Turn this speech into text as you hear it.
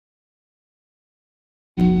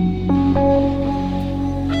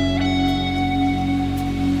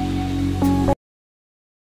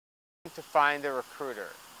find a recruiter.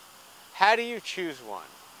 How do you choose one?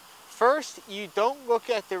 First, you don't look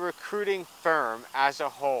at the recruiting firm as a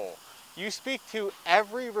whole. You speak to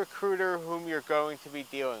every recruiter whom you're going to be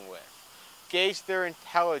dealing with. Gauge their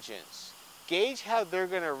intelligence. Gauge how they're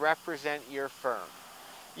going to represent your firm.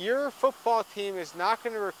 Your football team is not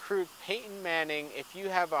going to recruit Peyton Manning if you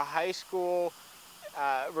have a high school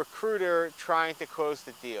recruiter trying to close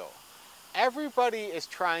the deal. Everybody is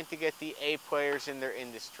trying to get the A players in their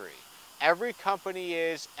industry. Every company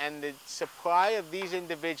is, and the supply of these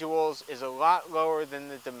individuals is a lot lower than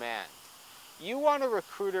the demand. You want a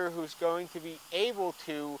recruiter who's going to be able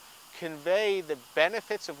to convey the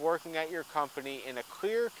benefits of working at your company in a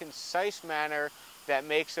clear, concise manner that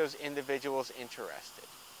makes those individuals interested.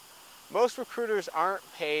 Most recruiters aren't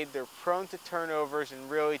paid, they're prone to turnovers,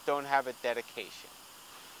 and really don't have a dedication.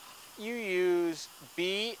 You use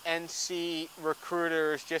B and C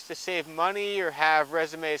recruiters just to save money or have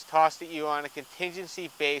resumes tossed at you on a contingency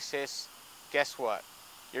basis. Guess what?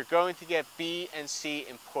 You're going to get B and C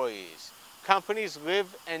employees. Companies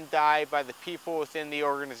live and die by the people within the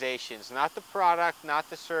organizations, not the product, not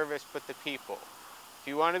the service, but the people. If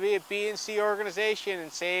you want to be a B and C organization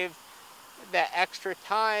and save that extra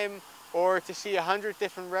time, or to see 100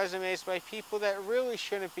 different resumes by people that really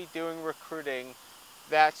shouldn't be doing recruiting,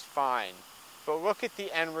 that's fine. But look at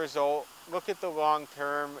the end result, look at the long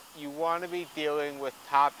term. You want to be dealing with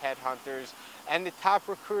top headhunters and the top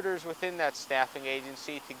recruiters within that staffing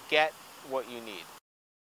agency to get what you need.